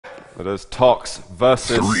It is Tox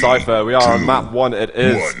versus Cypher. We are on map 1. It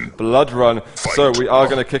is Blood Run. So we are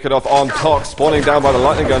going to kick it off on Tox, spawning down by the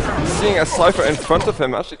lightning gun. Seeing a Cypher in front of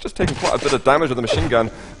him, actually just taking quite a bit of damage with the machine gun.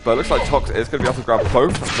 But it looks like Tox is going to be able to grab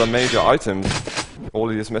both the major items. All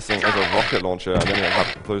he is missing is a rocket launcher, and then he'll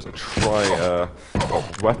have those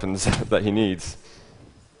weapons that he needs.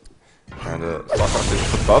 And Cypher actually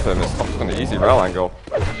just above him is Tox on the easy rail angle.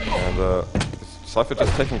 And Cypher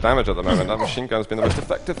just taking damage at the moment. That machine gun has been the most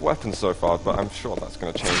effective weapon so far, but I'm sure that's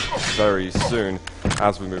going to change very soon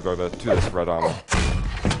as we move over to this red armor.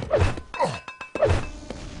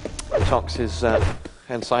 Tox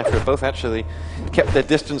and Cypher have both actually kept their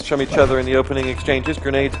distance from each other in the opening exchanges.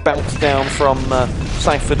 Grenades bounce down from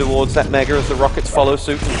Cypher towards that Mega as the rockets follow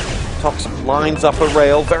suit. Tox lines up a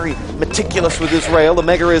rail, very meticulous with his rail. The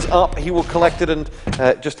Mega is up, he will collect it and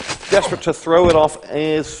just desperate to throw it off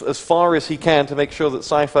as far as he can to make sure that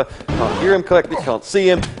Cypher can't hear him collect it, can't see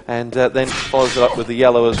him, and then follows it up with the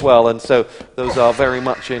yellow as well. And so those are very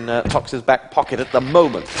much in Tox's back pocket at the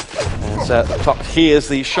moment. As Tox hears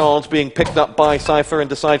the shards being picked up by Cypher and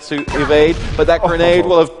decides to evade, but that grenade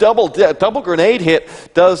will have double grenade hit,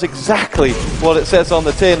 does exactly what it says on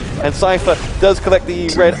the tin, and Cypher does collect the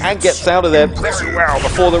red and gets out of there very well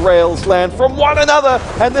before the rails land from one another,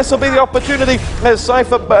 and this will be the opportunity as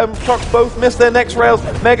Cypher and Tox both miss their next rails.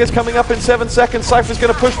 Mega's coming up in 7 seconds. Cypher's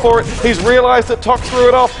going to push for it. He's realized that Tox threw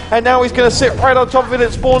it off, and now he's going to sit right on top of it.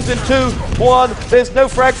 It spawns in 2, 1. There's no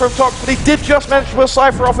frag from Tox, but he did just manage to pull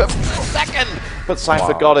Cypher off at second, but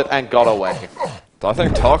Cypher got it and got away. I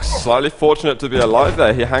think Tox slightly fortunate to be alive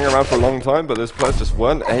there. He hung around for a long time, but those players just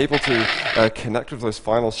weren't able to connect with those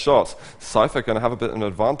final shots. Cypher going to have a bit of an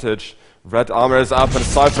advantage. Red armor is up and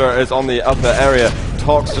Cypher is on the upper area.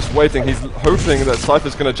 Tox just waiting. He's hoping that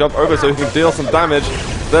Cypher's going to jump over so he can deal some damage.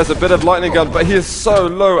 There's a bit of lightning gun, but he is so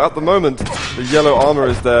low at the moment. The yellow armor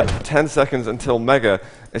is there. 10 seconds until Mega.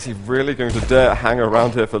 Is he really going to dare hang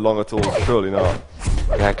around here for long at all? Surely not.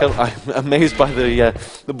 Yeah, I'm amazed by the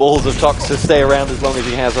balls of Tox to stay around as long as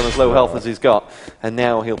he has on as low health as he's got. And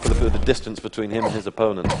now he'll put a bit of distance between him and his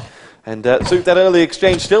opponent. And Suit, that early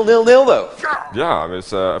exchange still 0-0 though. Yeah, I mean,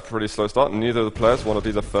 it's a pretty slow start. Neither of the players want to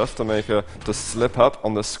be the first to slip up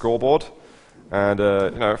on the scoreboard. And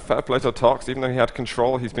you know, fair play to Tox. Even though he had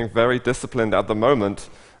control, he's being very disciplined at the moment,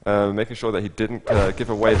 making sure that he didn't give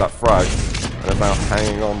away that frag. And is now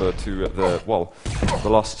hanging on to the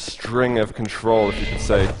last string of control, if you could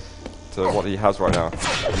say, to what he has right now.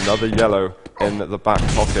 Another yellow in the back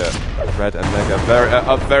pocket. Red and Mega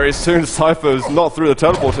up very soon. Cypher's not through the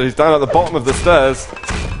teleporter. He's down at the bottom of the stairs.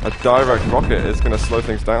 A direct rocket is going to slow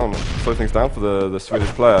things down for the Swedish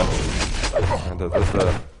player. And there's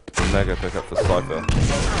the Mega pickup for Cypher.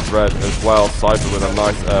 Red as well. Cypher with a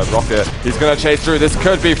nice rocket. He's going to chase through. This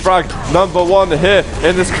could be frag number 1 here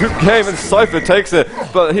in this group game, and Cypher takes it.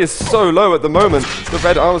 But he is so low at the moment. The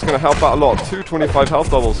red armor's going to help out a lot. 225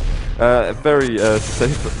 health bubbles. Very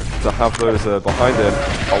safe to have those behind him.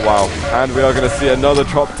 Oh wow. And we are going to see another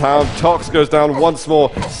drop down. Tox goes down once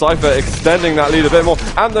more. Cypher extending that lead a bit more.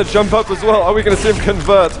 And the jump up as well. Are we going to see him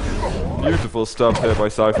convert? Beautiful stuff here by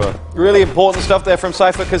Cypher. Really important stuff there from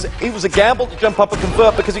Cypher, because it was a gamble to jump up and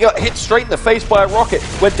convert because he got hit straight in the face by a rocket.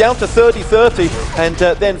 Went down to 30-30 and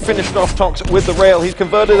then finished off Tox with the rail. He's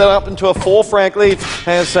converted that up into a 4-frag lead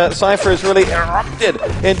as Cypher has really erupted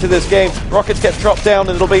into this game. Rockets get dropped down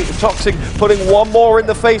and it'll be Toxic putting one more in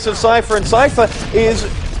the face of Cypher, and Cypher is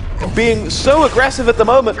being so aggressive at the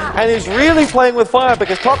moment and is really playing with fire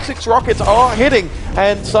because Toxic's rockets are hitting,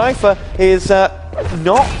 and Cypher is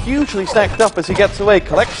not hugely stacked up as he gets away,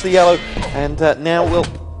 collects the yellow, and now will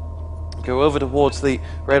go over towards the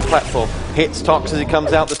red platform. Hits Tox as he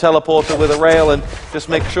comes out the teleporter with a rail, and just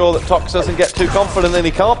make sure that Tox doesn't get too confident, and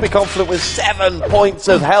he can't be confident with 7 points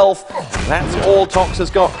of health. That's all Tox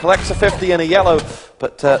has got. Collects a 50 and a yellow,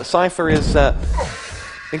 but Cypher is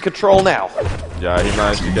in control now. Yeah, he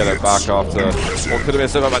managed to get it back after what could have been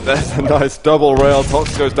similar, but there's a nice double rail.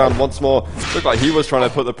 Tox goes down once more. Looked like he was trying to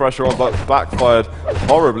put the pressure on, but backfired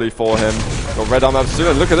horribly for him. Got red arm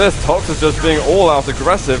soon. Look at this. Tox is just being all out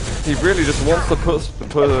aggressive. He really just wants to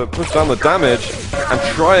push down the damage and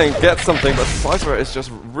try and get something, but Cypher is just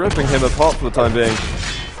ripping him apart for the time being.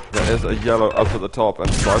 There is a yellow up at the top,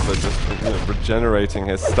 and Cypher just regenerating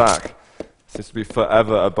his stack. Seems to be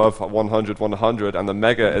forever above 100, and the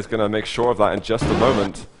Mega is going to make sure of that in just a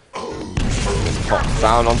moment. Pops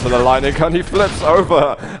down onto the lightning gun, he flips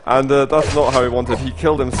over, and that's not how he wanted. He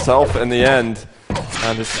killed himself in the end,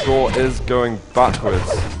 and his score is going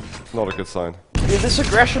backwards. Not a good sign. Yeah, this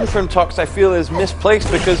aggression from Tox, I feel, is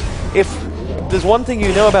misplaced, because if there's one thing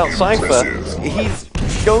you know about Cypher, he's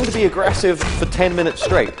he's going to be aggressive for 10 minutes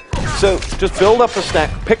straight. So just build up a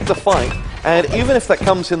stack, pick the fight, and even if that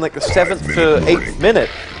comes in like the 7th to 8th minute,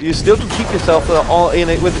 you still can keep yourself in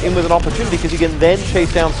with an opportunity, because you can then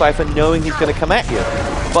chase down Cypher knowing he's going to come at you.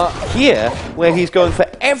 But here, where he's going for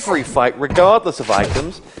every fight, regardless of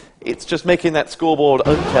items, it's just making that scoreboard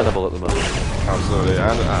untenable at the moment. Absolutely,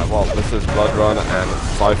 and well, this is Blood Run, and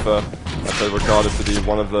Cypher, as they regarded to be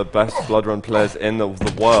one of the best Blood Run players in the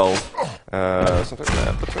world. Something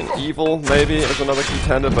there between Evil, maybe, is another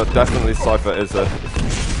contender, but definitely Cypher is a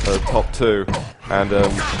top 2, and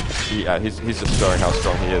he's just showing how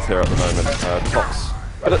strong he is here at the moment. Tox.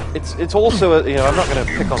 But it's also, I'm not going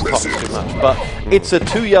to pick on Tox too much, but it's a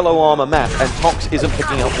 2 yellow armor map, and Tox isn't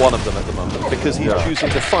picking up one of them at the moment, because he's choosing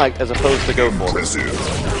to fight as opposed to go for it.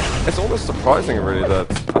 It's almost surprising, really, that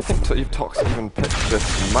I think Tox even picked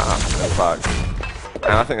this map, in fact.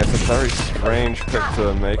 And I think it's a very strange pick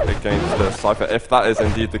to make against Cypher, if that is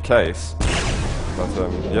indeed the case. But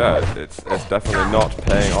yeah, it's definitely not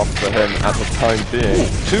paying off for him at the time being.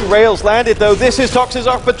 2 rails landed, though. This is Tox's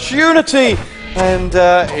opportunity! And,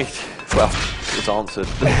 well, it's answered.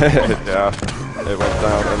 Yeah, it went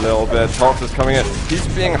down a little bit. Tox is coming in. He's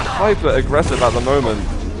being hyper-aggressive at the moment.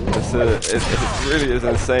 It really is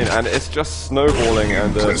insane, and it's just snowballing,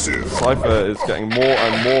 and Cypher is getting more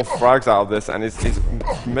and more frags out of this, and he's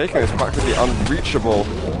making this practically unreachable.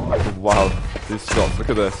 Wow, these shots, look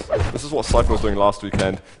at this. This is what Cypher was doing last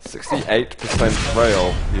weekend. 68%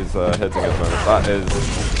 rail he's hitting at the moment. That is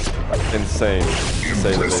insane, to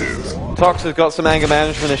say the least. Tox has got some anger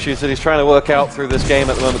management issues that he's trying to work out through this game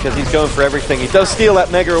at the moment, because he's going for everything. He does steal that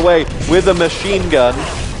Mega away with a machine gun,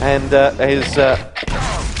 and is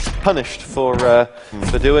punished for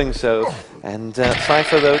doing so. And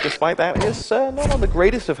Cypher, though, despite that, is not on the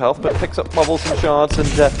greatest of health, but picks up bubbles and shards,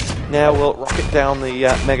 and now will rocket down the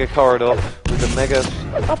Mega corridor with the Mega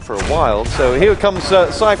up for a while. So here comes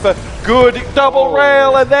Cypher. Good double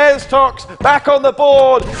rail, and there's Tox back on the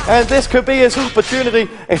board, and this could be his opportunity.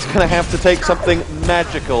 It's going to have to take something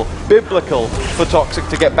magical, biblical, for Toxic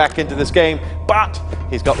to get back into this game, but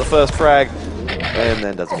he's got the first frag, and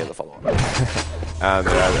then doesn't get the follow-up. And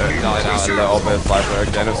a little bit of Cypher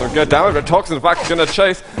again, and some good damage, but Tox in fact going to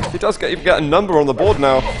chase. He does even get a number on the board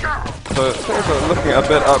now, so things are looking a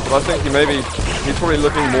bit up, but I think he's probably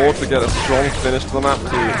looking more to get a strong finish to the map,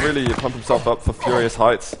 to really pump himself up for furious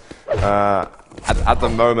heights. At the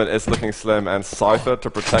moment it's looking slim, and Cypher to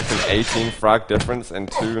protect an 18 frag difference in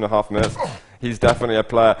 2.5 minutes. He's definitely a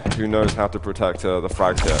player who knows how to protect the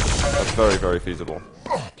frags here. That's very, very feasible.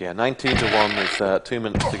 Yeah, 19-1 with 2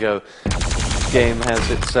 minutes to go. Game has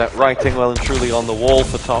its writing well and truly on the wall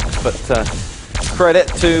for Tox, but credit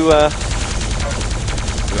to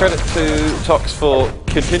Tox for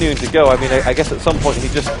continuing to go. I mean, I guess at some point he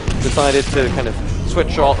just decided to kind of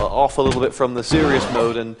switch off a little bit from the serious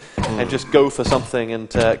mode and just go for something and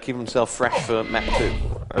keep himself fresh for map 2.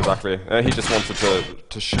 Exactly. He just wanted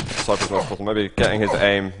to shoot Cypher as much as possible, maybe getting his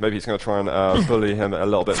aim. Maybe he's going to try and bully him a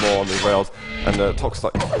little bit more on the rails. And Tox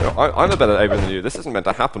like, I'm a better aimer than you. This isn't meant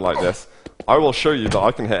to happen like this. I will show you that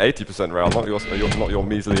I can hit 80% rail, not your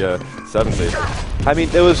measly 70. I mean,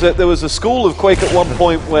 there was a school of Quake at one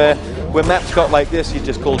point where when maps got like this, you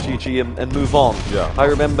just call GG and move on. Yeah. I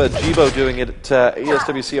remember Jibo doing it at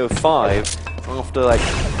ESWC 05 after like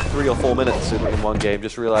 3 or 4 minutes in one game,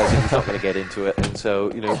 just realizing he's not going to get into it, and so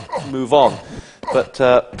move on. But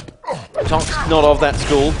Tox not of that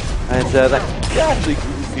school, and that actually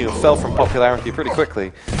fell from popularity pretty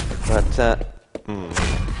quickly. But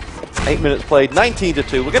 8 minutes played,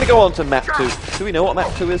 19-2. We're going to go on to map 2. Do we know what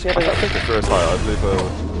map 2 is yet? I think it's first high. I believe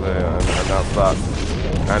they announced that.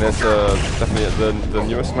 And it's definitely the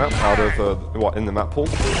newest map out of in the map pool,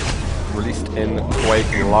 released in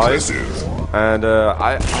Quake Live. And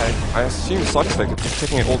I assume Cypher is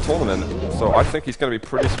taking it all tournament, so I think he's going to be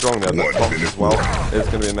pretty strong there. But Tox as well is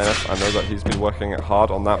going to be a menace. I know that he's been working hard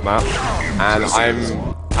on that map, and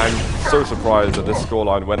I'm so surprised that this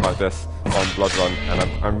scoreline went like this on Blood Run, and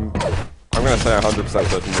I'm going to say 100%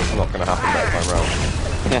 certain it's not going to happen next time round.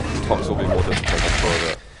 Yeah. Tox will be more disciplined, I'm sure of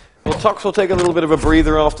it. Well, Tox will take a little bit of a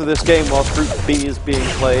breather after this game whilst Group B is being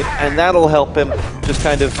played, and that'll help him just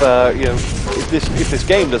kind of, if this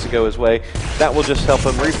game doesn't go his way, that will just help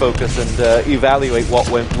him refocus and evaluate what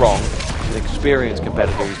went wrong. He's an experienced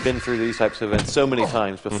competitor. He's been through these types of events so many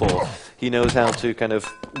times before. He knows how to kind of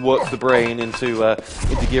work the brain into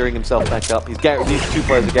gearing himself back up. These 2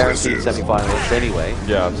 players are guaranteed semi-finalists anyway.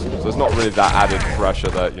 Yeah, so there's not really that added pressure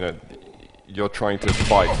that, you're trying to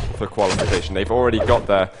fight for qualification. They've already got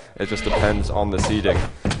there. It just depends on the seeding.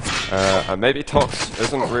 And maybe Tox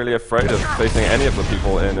isn't really afraid of facing any of the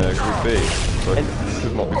people in Group B. So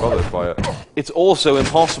could not be bothered by it. It's also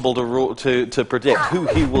impossible to predict who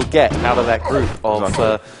he will get out of that group of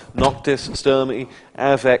Exactly. Noctis, Sturmy,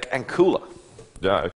 Avek, and Kula. Yeah,